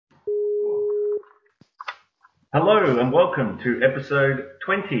Hello and welcome to episode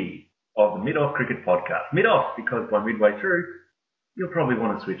 20 of the Mid-Off Cricket Podcast. Mid-off because by midway through, you'll probably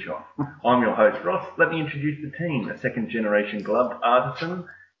want to switch off. I'm your host, Ross. Let me introduce the team, a second-generation glove artisan,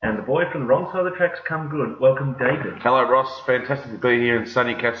 and the boy from the wrong side of the tracks come good. Welcome, David. Hello, Ross. Fantastic to be here in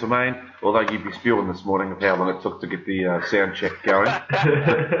sunny Castlemaine, although you'd be spewing this morning of how long it took to get the sound check going.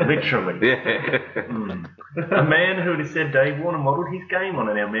 Literally. Yeah. A man who has said Dave Warner modelled his game on,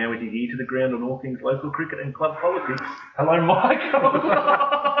 and our man with his ear to the ground on all things local cricket and club politics. Hello, Michael.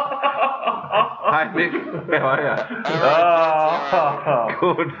 Hi, Mick. How are you?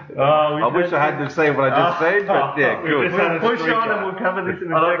 Good. I wish I had to say what I just said, but yeah, good. We'll push on and we'll cover this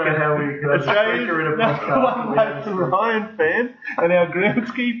in a second. I don't know how we got Australia's number one Western Lion fan and our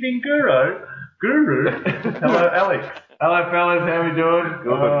groundskeeping guru. Hello, Alex. Hello, fellas. How we doing?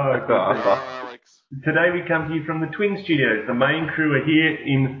 Good. Today we come to you from the Twin Studios. The main crew are here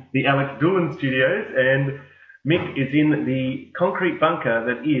in the Alex Doolan Studios, and Mick is in the concrete bunker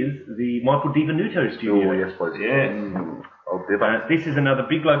that is the Michael DiVenuto Studio. Oh, yes, please. Yes. This is another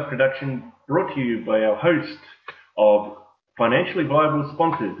Big Lug production brought to you by our host of financially viable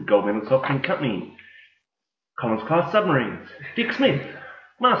sponsors, the Gold Medal Soft Drink Company, Collins Class Submarines, Dick Smith,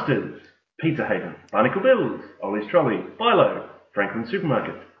 Masters, Pizza Haven, Barnacle Bills, Ollie's Trolley, Bilo, Franklin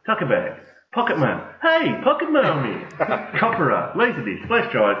Supermarket, Tucker Bags, Pocket Mail, hey, Pocket Mail me, Copera, Laserdisc, flash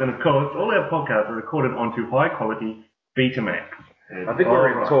drives, and of course, all our podcasts are recorded onto high-quality Betamax. I think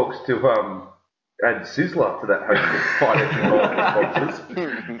we're in talks to add Sizzler to that host of financial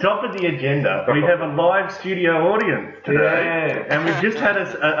sponsors. Top of the agenda, we have a live studio audience today, and we've just had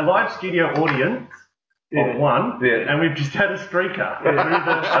a live studio audience of one, and we've just had a streaker through the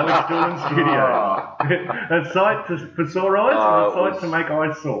Alex Doolan Studio. A sight for sore eyes and a sight to make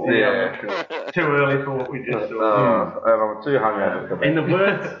eyes sore. Yeah. Too early for what we just saw. And I'm too hungover for that.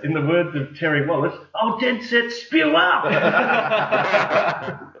 In the words of Terry Wallace, "Oh, dead set, spew up."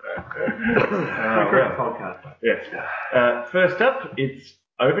 Great podcast. Yes. First up, it's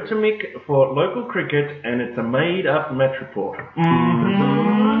over to Mick for local cricket, and it's a made-up match report.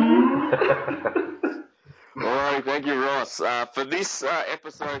 Alright, thank you, Ross. For this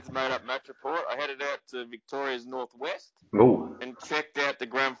episode's made-up match report, I headed out to Victoria's Northwest and checked out the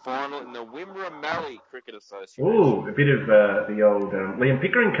grand final in the Wimmera Mallee Cricket Association. Ooh, a bit of the old Liam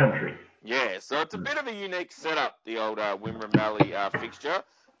Pickering country. Yeah, so it's a bit of a unique setup, the old Wimmera Mallee fixture.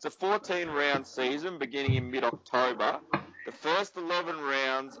 It's a 14-round season beginning in mid-October. The first 11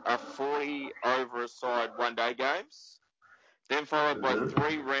 rounds are 40 over-a-side one-day games, then followed by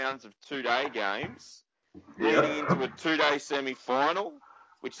 3 rounds of 2-day games, leading into a 2-day semi-final,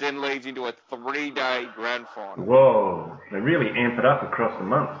 which then leads into a 3-day grand final. Whoa, they really amp it up across the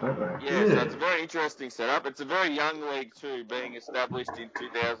months, don't they? Yeah, so it's a very interesting setup. It's a very young league too, being established in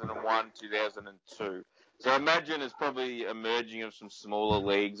 2001, 2002. So I imagine it's probably emerging of some smaller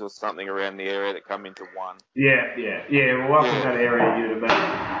leagues or something around the area that come into one. Yeah. Well, up in that area, you'd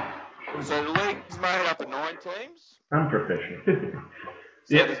imagine. So the league's made up of 9 teams. Unprofessional.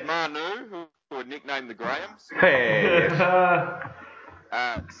 So there's Manu, who are nicknamed the Grahams. Hey.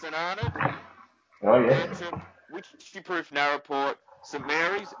 St Arnaud. Oh, yeah. Birchip, Witchy-Proof, Narraport, St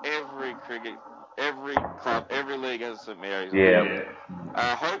Mary's. Every club, every league has a St Mary's. Yeah.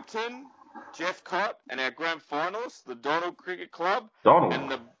 Hopeton, Jeff Cott, and our grand finalists, the Donald Cricket Club, Donald. and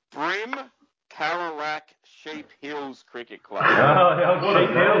the Brim Cadillac Sheep Hills Cricket Club. Oh,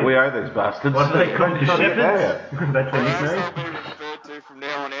 Sheep Hills. We owe these bastards. What are they called? The Shepherds? That's their Or as nickname? I'll be referred to from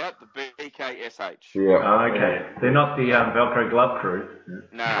now on out, the BKSH. Yeah. Oh, okay. They're not the Velcro glove crew.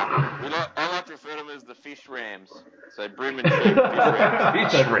 Nah, I like to refer to them as the Fish Rams. So Brim and Sheep Fish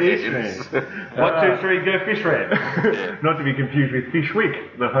Rams. Fish rams. 1, 2, 3, go fish ram. Yeah. Not to be confused with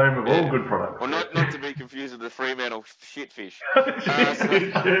Fishwick, the home of all good products. Well, not to be confused with the Fremantle Shitfish.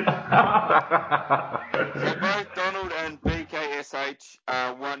 So both Donald and BKSH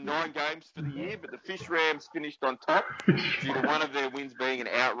won 9 games for the year, but the Fish Rams finished on top due to one of their wins being an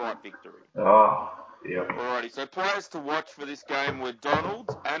outright victory. Oh, yeah. Alrighty, so players to watch for this game were Donald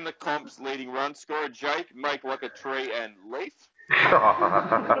and the comp's leading run scorer, Jake, Make Like a Tree and Leaf,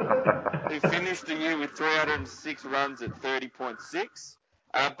 who finished the year with 306 runs at 30.6.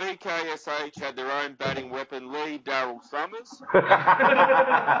 BKSH had their own batting weapon, Lee Darrell Summers.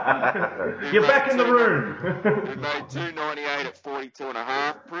 You're back in the room. Who made 298 at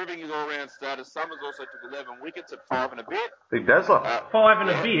 42.5, proving his all-round status. Summers also took 11 wickets at 5 and a bit. Big dazzler. 5 and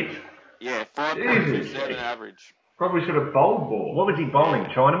a bit. Yeah, 5.27 average. Probably should have bowled ball. What was he bowling?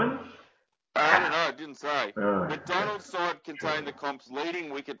 Chinaman? I don't know, it didn't say. Oh. But Donald's side contained the comp's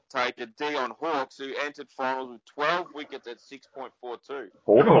leading wicket taker, Dion Hawkes, who entered finals with 12 wickets at 6.42.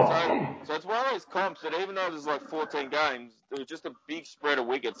 So it's one of those comps that even though there's like 14 games, there was just a big spread of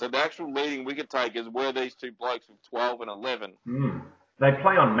wickets. So the actual leading wicket takers were these two blokes with 12 and 11. They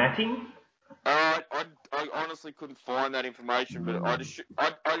play on matting? I honestly couldn't find that information, but I'd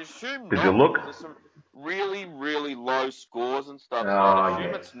assume Did not. you look? There's some really, really low scores and stuff. So Oh, I'd assume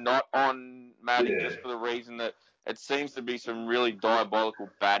yeah. it's not on matting Yeah. just for the reason that it seems to be some really diabolical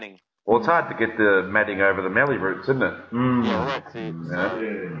batting. Well, it's hard to get the matting over the mallee roots, isn't it? Yeah, that's it. Yeah. So,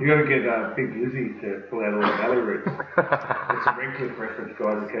 You got to get Big Lizzie to pull out all the valley routes. It's a Redcliffe reference,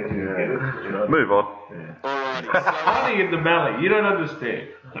 guys, in case you didn't get it. Move on. alrighty. Hunting in the Mallee, you don't understand.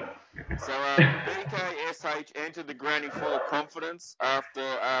 So BKSH entered the granny full of confidence after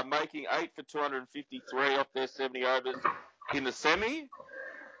making 8 for 253 off their 70 overs in the semi,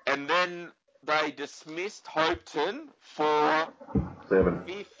 and then they dismissed Hopeton for 7.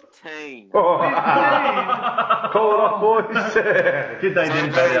 15. Call it off, boys. Did they So then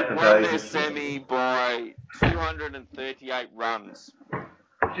they bat out the won their Davis? semi by 238 runs.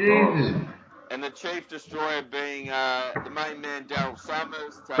 Jesus. And the chief destroyer being the main man, Daryl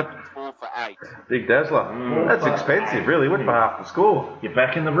Summers, taking 4 for 8. Big dazzler. That's expensive, really. Went for half the score. You're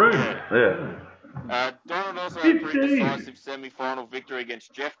back in the room. Yeah. Donald also had a pretty decisive semi-final victory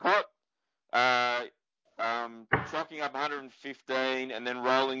against Jeffcott, chalking up 115 and then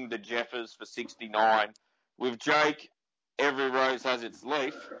rolling the Jeffers for 69. With Jake, every rose has its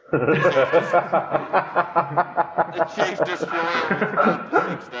leaf. The chief destroyer was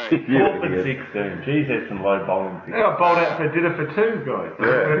 4 for 16. 4 for 16. Jeez, that's some low bowling I figures. got bowled out for dinner for 2, guys.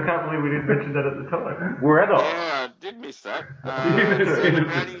 Yeah. I can't believe we didn't mention that at the time. We're adults. Yeah, I did miss that.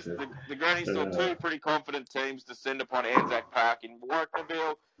 The Grannies saw two pretty confident teams descend upon Anzac Park in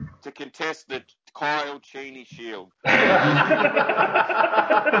Warrnambool to contest the Kyle Cheney Shield.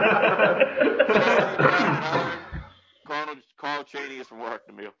 Kyle Cheney is from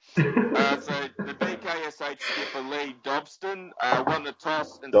Warrnambool. So the BKSH skipper Lee Dobston won the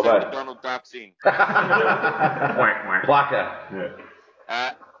toss and sent the Donald Ducks in. Plucker.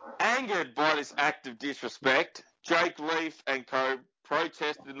 Angered by this act of disrespect, Jake Leaf and co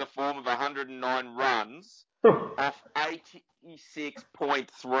protested in the form of 109 runs off 86.3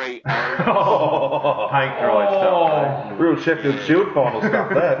 overs. Paint dry stuff. Real Sheffield Shield final stuff,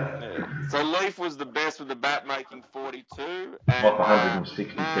 that. So Leaf was the best with the bat, making 42, and Off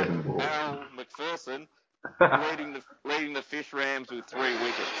 167 balls. Al McPherson leading the Fish Rams with 3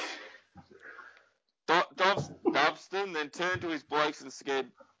 wickets. Dobston then turned to his blokes and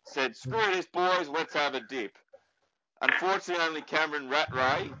said, "Screw this, boys, let's have a dip." Unfortunately, only Cameron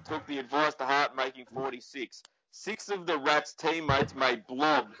Rattray took the advice to heart, making 46. 6 of the Rats' teammates made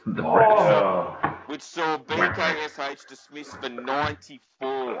blobs, which saw BKSH dismissed for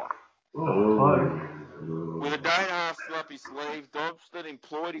 94. With a day and a half still up his sleeve, Dobston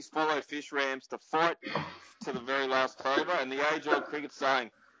employed his fellow Fish Rams to fight to the very last over, and the age-old cricket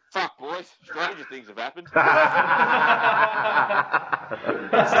saying, "Fuck, boys, stranger things have happened."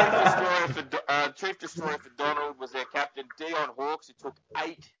 Chief destroyer for Donald was their captain, Dion Hawkes, who took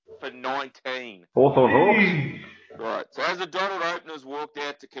 8 for 19. Hawthorn Hawks. Right, so as the Donald openers walked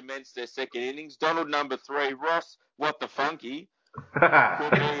out to commence their second innings, Donald number 3, Ross, what the funky,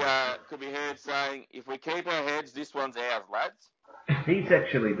 could be heard saying, "If we keep our heads, this one's ours, lads." He's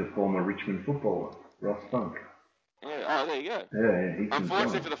actually the former Richmond footballer, Ross Funk. Yeah, there you go. Yeah, he's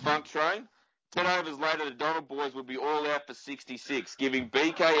Unfortunately for the Funk train, 10 overs later, the Donald boys would be all out for 66, giving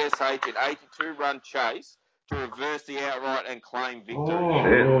BKSH an 82-run chase to reverse the outright and claim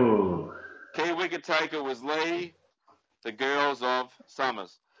victory. Key wicket taker was Lee, the girls of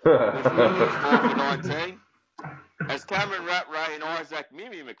Summers, with 4 for 19. As Cameron Rattray and Isaac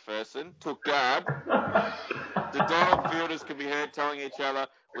Mimi McPherson took guard, the Donald fielders could be heard telling each other,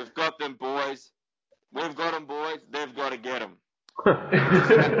 "We've got them, boys. We've got them, boys. They've got to get them."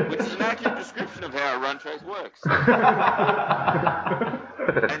 Which is an accurate description of how a run chase works. And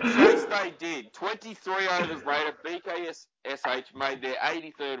chase they did. 23 overs later, BKSH made their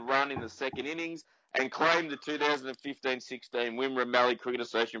 83rd run in the second innings and claimed the 2015-16 Wimmera Mallee Cricket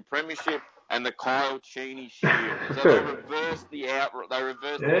Association Premiership and the Kyle Cheney Shield. So they reversed the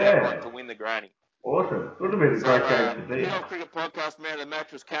outright to win the granny. Awesome. Would have been a great game to The be. Big Old Cricket Podcast man of the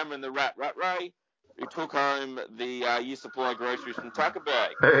match was Cameron the Rattray, who took home the year supply of groceries from Tucker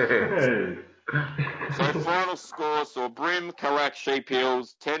Bag. So final score saw Brim, Calac, Sheep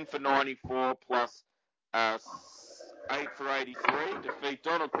Hills 10 for 94 plus 8 for 83. Defeat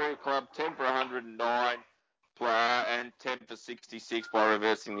Donald Cricket Club 10 for 109 and 10 for 66 by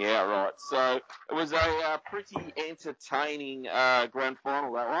reversing the outright. So it was a pretty entertaining grand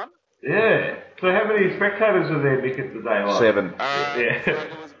final, that one. Yeah. So how many spectators were there, Nick, at the daylight? 7. Yeah. So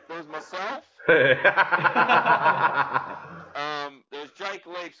there was myself. There was Jake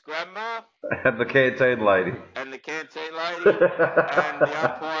Leaf's grandma. And the canteen lady. And the canteen lady. And the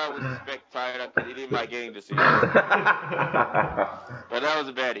umpire was a spectator because he didn't make any decisions. But that was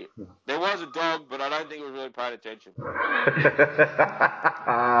about it. There was a dog, but I don't think it was really paying attention.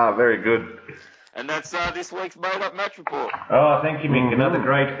 Very good. And that's this week's Made Up Match Report. Oh, thank you, Mick. Another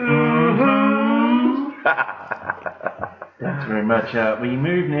great. Thanks very much. We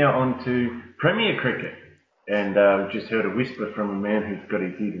move now on to Premier Cricket. And we've just heard a whisper from a man who's got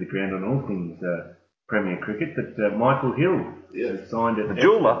his ear to the ground on all things Premier Cricket, that Michael Hill signed at... The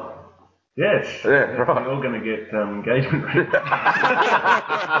jeweller? Yes. Yeah, right. We're all going to get engagement rings.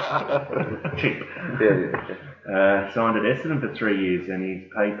 Cheap. Yeah. Signed at Essendon for 3 years, and his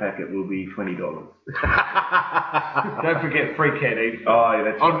pay packet will be $20. Don't forget free can eat. Oh, yeah,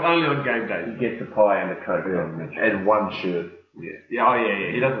 that's right. Only on game days. He gets a pie and a Coke. Yeah. And one shirt. Yeah.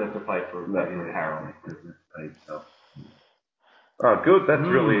 Yeah. He doesn't have to pay for Harold. Oh, good. That's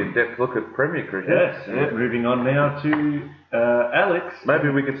really in-depth look at Premier Cricket. Yes. Moving on now to Alex. Maybe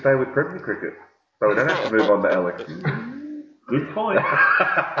we could stay with Premier Cricket, so we don't have to move on to Alex. Good point.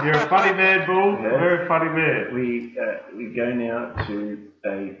 You're a funny man, Bull. Yeah. Very funny man. We go now to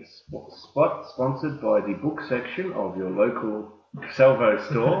a spot sponsored by the book section of your local Salvo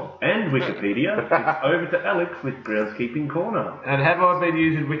store and Wikipedia. It's over to Alex with Groundskeeping Corner. And have I been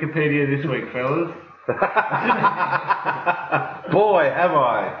using Wikipedia this week, fellas? Boy, have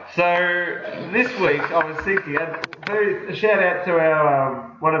I. So, this week I was thinking, a shout out to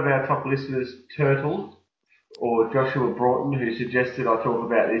our one of our top listeners, Turtle, or Joshua Broughton, who suggested I talk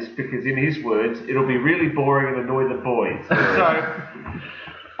about this because, in his words, it'll be really boring and annoy the boys. So,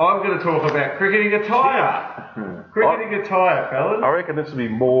 I'm going to talk about cricketing attire. Cricketing attire, fellas. I reckon this will be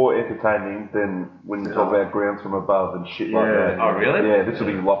more entertaining than when you talk about grounds from above and shit like that. Oh, really? Yeah, this will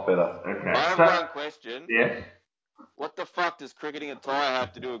be a lot better. Okay. I have one question. Yes. What the fuck does cricketing attire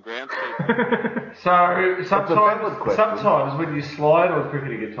have to do with groundskeeping? So sometimes when you slide on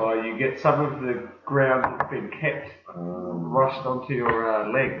cricketing attire, you get some of the ground that's been kept rushed onto your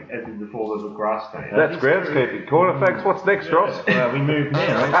leg, as in the form of a grass stain. That's groundskeeping. Corner facts. What's next, Ross? We move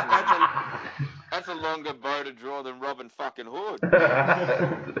now. That's a longer bow to draw than Robin fucking Hood.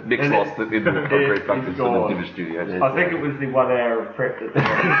 Nick's lost it in the concrete buckets in the Division Studios. I think it was the 1 hour of prep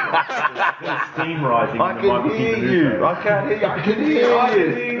that Steam rising. I can hear you. I can't hear you. I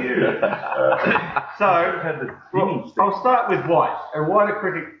can hear you. So, I'll start with white. And why do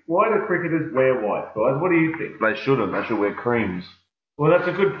cricketers wear white, guys? What do you think? They shouldn't. They should wear creams. Well, that's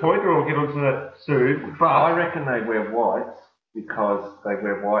a good point, and I'll get onto that soon. But I reckon they wear whites because they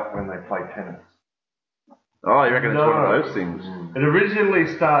wear white when they play tennis. Oh, you reckon it's one of those things? It originally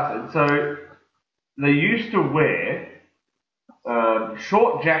started, so they used to wear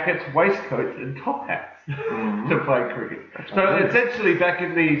short jackets, waistcoats, and top hats to play cricket. So essentially, back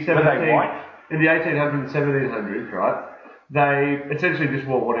in the 1800s and 1700s, right? They essentially just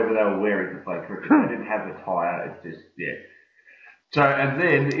wore whatever they were wearing to play cricket. They didn't have attire. It's just So and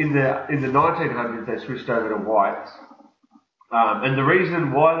then in the 1900s, they switched over to whites. And the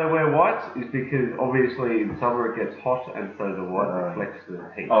reason why they wear whites is because obviously in summer it gets hot, and so the white reflects the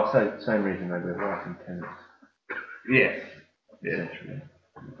heat. Oh, so same reason they wear white in tennis. Yes. Essentially.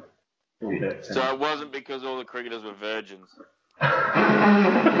 So it wasn't because all the cricketers were virgins.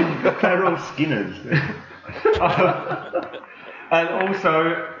 They're all Skinners. And also,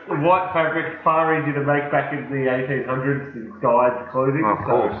 white fabric far easier to make back in the 1800s than dyed clothing. Of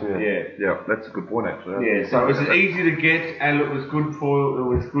course, yeah. Yeah, that's a good point actually. Yeah, so it was easy to get, and it was good for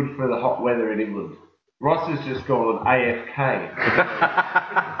the hot weather in England. Ross has just gone AFK.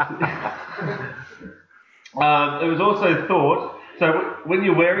 It was also thought, so when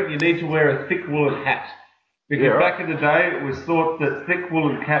you wear it, you need to wear a thick woolen hat. Because back in the day, it was thought that thick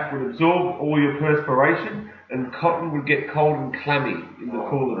woolen cap would absorb all your perspiration, and cotton would get cold and clammy in the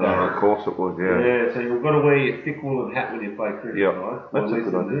cooler days. Of course it would, yeah. Yeah, so you've got to wear your thick woolen hat when you play cricket, right? That's a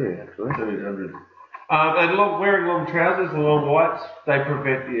good idea, actually. 1700s. And wearing long trousers and long whites, they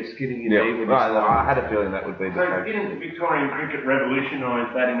prevent you skinning your knee when you slide. I had a feeling that would be the So case. didn't Victorian cricket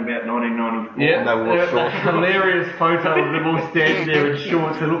revolutionise that in about 1994? Yeah, they wore shorts. a hilarious photo of them all standing there in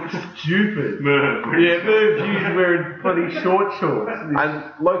shorts. They look stupid. Merv Hughes wearing bloody shorts.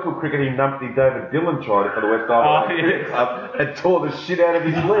 And local cricketing numpty David Dillon tried it for the West Island Cricket Club and tore the shit out of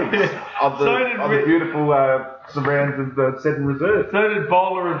his legs on the beautiful rounds of Seven Reserve. So did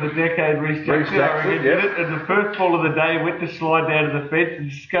bowler of the decade, Reece Jackson. Yeah. And the first ball of the day went to slide down to the fence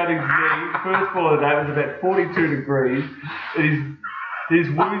and scut his knee. First ball of the day was about 42 degrees. And his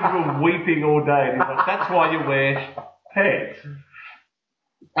wounds were weeping all day. And he's like, that's why you wear pants.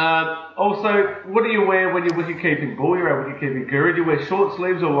 Also, what do you wear when you're wicket keeping? Bull, you're a wicket keeping guru. Do you wear short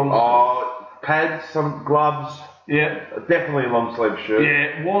sleeves or long sleeves? Oh, pads, some gloves. Yeah. Definitely a long sleeve shirt.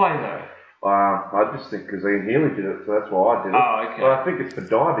 Yeah, why though? I just think because Ian Healy did it, so that's why I did it. Oh, okay. But I think it's for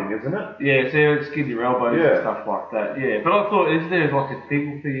diving, isn't it? Yeah, so you skin your elbows and stuff like that. Yeah, but I thought, is there like a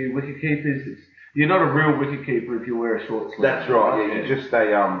thing for you wicket keepers? You're not a real wicket keeper if you wear a short sleeve. That's right. Yeah, you're just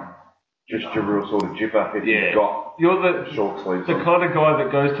your real sort of jipper if you've got short sleeves. The kind of guy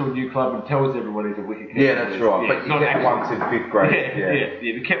that goes to a new club and tells everyone he's a wicket keeper. Yeah, that's right. But you kept once in 5th grade. Yeah,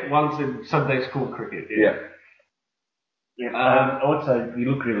 you kept once in Sunday school cricket. Yeah. Also, you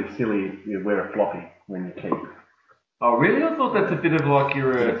look really silly if you wear a floppy when you keep. Oh, really? I thought that's a bit of like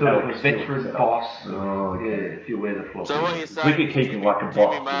you're a sort of a veteran boss. Oh, okay. Yeah, if you wear the floppy. So what you're saying wicket keeping like a boss.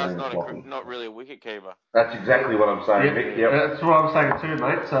 Jimmy Ma's not really a wicket keeper. That's exactly what I'm saying, Mick. Yep. That's what I'm saying too,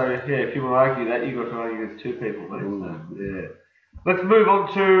 mate. So, yeah, if you want to argue that, you've got to argue against two people, mate. So, yeah. Let's move on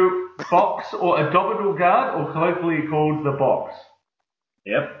to box or abdominal guard, or colloquially called the box.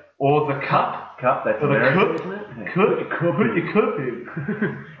 Yep. Or the cup. That's American, isn't it? Put your cup in.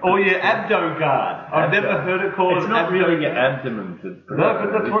 Or your abdo guard. I've never heard it called an abdo. It's not really your abdomen. No,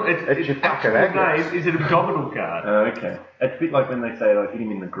 but that's what it's your actual name is an abdominal guard. Oh, okay. It's a bit like when they say like hit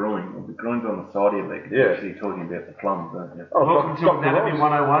him in the groin. Or the groin's on the side of your leg. You're actually talking about the plums, aren't you? Oh, welcome to Anatomy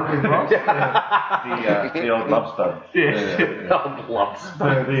 101 with Ross. The old love studs. The old love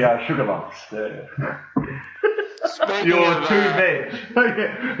studs. The sugar lumps. Your two veg.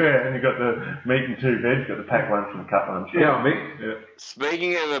 And you got the meat and two veg, got the packed lunch and the cut lunch. Yeah, Mick. Yeah.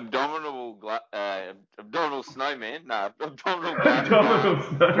 Speaking of abdominal snowman, abdominal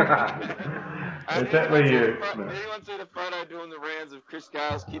snowman. Is that where you... Did anyone see the photo doing the rounds of Chris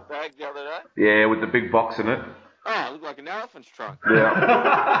Gale's kit bag the other day? Yeah, with the big box in it. Oh, it looked like an elephant's trunk.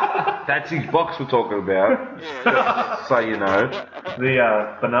 Yeah. That's his box we're talking about. Yeah. So you know. The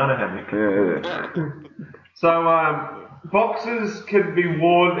banana hammock. Yeah. So, boxes can be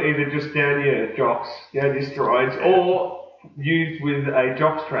worn either just down your jocks, down your strides, or used with a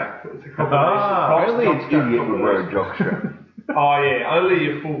jock strap. It's a combination. Only an idiot would wear a jock strap. Oh yeah, only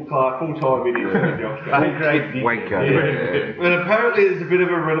your full-time idiot with a jock strap. Full-grade wanker. Yeah. And apparently there's a bit of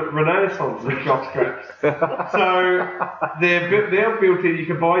a renaissance of jock straps. So they're now built in. You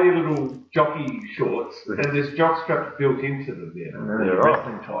can buy your little jockey shorts, and there's jock straps built into them. Yeah,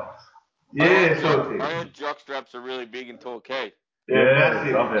 wrestling tights. Yeah, sort of thing. I heard jock straps are really big in Torquay. Yeah,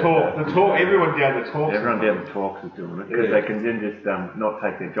 massive. The talk. Everyone down the talks. Everyone down the talks is doing it because they can then just not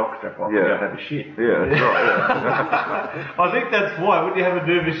take their jock strap off and go have a shit. Yeah, that's right. Yeah. I think that's why. When you have a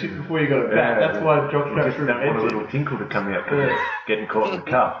nervous shit before you got a bat, that's why jock straps are don't want a little tinkle to come out because it's getting caught in the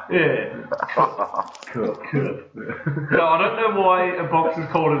cup. Yeah. Cool. So I don't know why a box is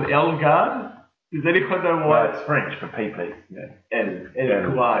called an L guard. Does anyone know why? No, it's French for PP. Yeah. Yeah.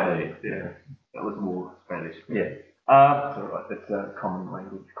 That was more Spanish. Yeah. It's alright. It's a common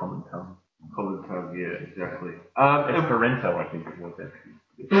language, common tongue. Common tongue, yeah, exactly. Esperanto, I think it was actually.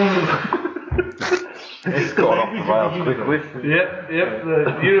 It's gone off the rails quickly. Yep,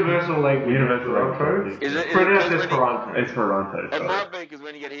 the universal language. Is it pronounced Esperanto? Esperanto. It might be because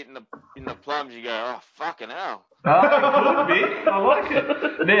when you get hit in the plums, you go, oh fucking hell. It could be. I like it.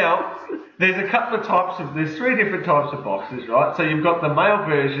 Now, there's there's 3 different types of boxes, right? So you've got the male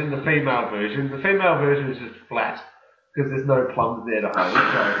version, the female version. The female version is just flat because there's no plums there to hold.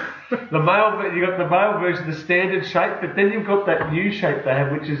 So you got the male version, the standard shape, but then you've got that new shape they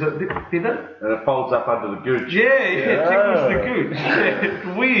have, which is a bit thinner. And it folds up under the gooch. Yeah, tickles the gooch. Yeah, it's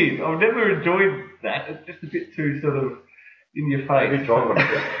weird. I've never enjoyed that. It's just a bit too sort of in your face. It's one of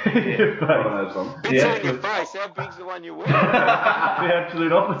those ones. Bits in your face. How big's the one you wear? The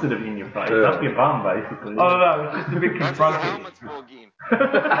absolute opposite of in your face. Up your bum, basically. I don't know. It's just a bit confronting. That's what the helmet's for, Gim.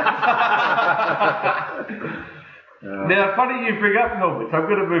 Now, funny you bring up helmets. I'm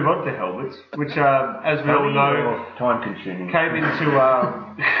going to move on to helmets, which, as we all know, time-consuming.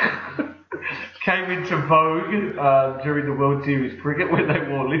 came into vogue during the World Series cricket when they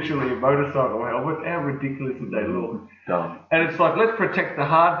wore literally a motorcycle helmet. How ridiculous did they look? Dumb. And it's like, let's protect the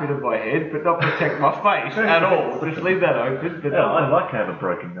hard bit of my head, but not protect my face at all. Just leave that open. But I'd like to have a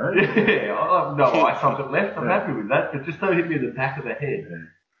broken nose. Yeah, I have no eye socket left. I'm happy with that, but just don't hit me in the back of the head.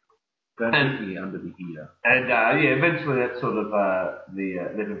 Don't hit me under the ear. And eventually that sort of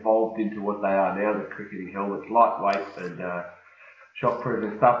they've evolved into what they are now, the cricketing helmets, lightweight and shockproof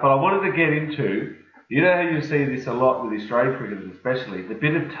and stuff. But I wanted to get into You know how you see this a lot with Australian cricketers, especially the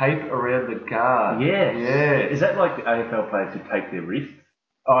bit of tape around the guard. Yes. Yeah. Is that like the AFL players who tape their wrists?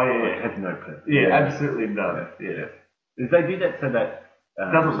 Oh It yeah. has no purpose. Yeah, absolutely none. Yeah. They do that so that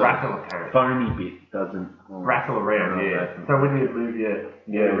It doesn't rattle apparently. foamy bit doesn't Rattle around, yeah. rattle. So when you move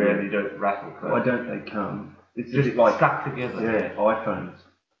your around, you don't rattle. So Why don't they come? It's just just like stuck together. yeah, iPhones.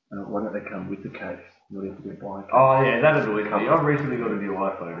 Why don't they come with the case? You have to go buy a case. Oh yeah, that annoys me. I've recently got a new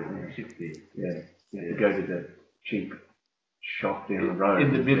iPhone and it's 60. Yeah. You go to the cheap shop down the road.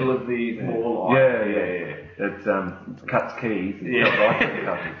 In the middle of the mall. Yeah. It's cuts keys.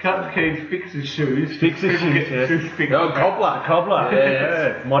 And Cuts keys, fixes shoes. Fixes People shoes. get shoes fixed. Oh, cobbler.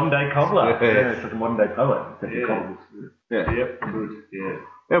 Yeah. It's modern day cobbler. Yeah. It's like a modern day poet. Yeah. Yep, good. Yeah.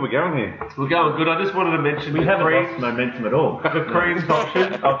 How are we going here? We're going good. I just wanted to mention We the haven't creams. lost momentum at all. The creams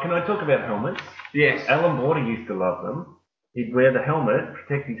option. Oh, can I talk about helmets? Yes. Alan Border used to love them. He'd wear the helmet,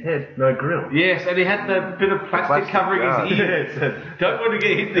 protect his head, no grill. Yes, and he had the bit of plastic covering his ears. Don't want to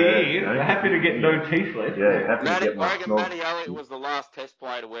get hit the ear. No. Happy to get no teeth left. Yeah, happy to get I my reckon snog. Matty Elliott was the last Test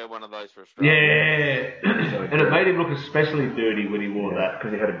player to wear one of those for Australia. Yeah. And it made him look especially dirty when he wore that.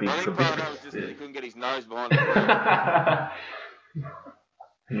 Because he had a big I think part of that was just because he couldn't get his nose behind the grill.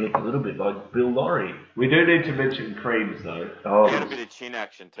 He looked a little bit like Bill Laurie. We do need to mention creams though. Oh, He had a bit of chin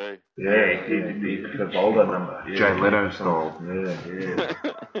action too. yeah, the Volga number. Jay Leno style. Yeah.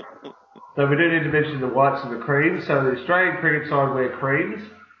 So we do need to mention the whites and the creams. So the Australian cricket side wear creams,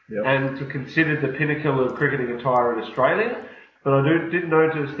 and to consider the pinnacle of cricketing attire in Australia. But I did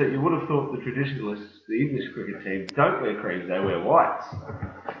notice that you would have thought the traditionalists, the English cricket team, don't wear creams, they wear whites.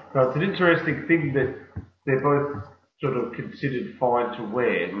 So it's an interesting thing that they're both sort of considered fine to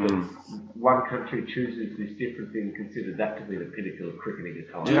wear, but one country chooses this different thing, considered that to be the pinnacle of cricketing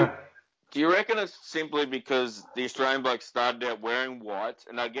attire. Yeah. Do you reckon it's simply because the Australian blokes started out wearing whites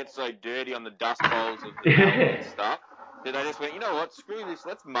and they get so dirty on the dust bowls of the helmet and stuff that they just went, you know what, screw this,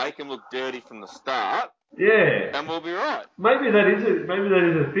 let's make them look dirty from the start Yeah. and we'll be right. Maybe that is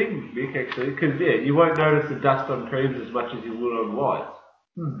a thing, Mick, actually, because you won't notice the dust on creams as much as you would on whites.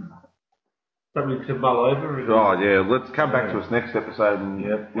 Something to mull over. Oh, yeah. Let's come back to us next episode and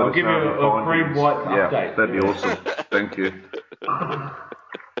I'll give you a cream white update. That'd be awesome. Thank you.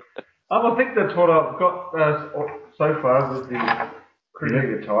 I think that's what I've got so far with the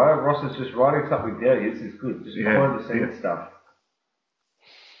cricketing attire. Ross is just writing something down here. This is good. Just behind the scenes stuff.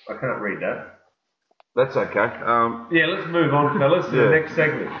 I can't read that. That's okay. Let's move on, fellas, to the next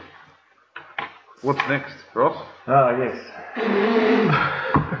segment. What's next, Ross? Oh, yes.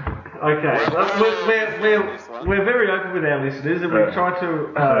 Okay, we're very open with our listeners, and we try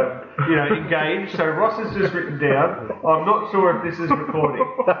to engage. So Ross has just written down. I'm not sure if this is recording.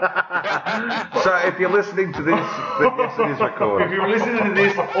 So if you're listening to this, then yes, it is recorded. If you're listening to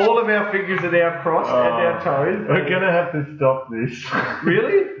this, all of our fingers are now crossed and our toes. We're going to have to stop this.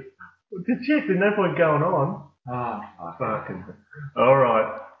 Really? To check, there's no point going on. Fucking.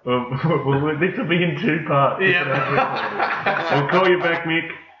 Alright. Well, this will be in 2 parts. Yeah. We'll call you back, Mick.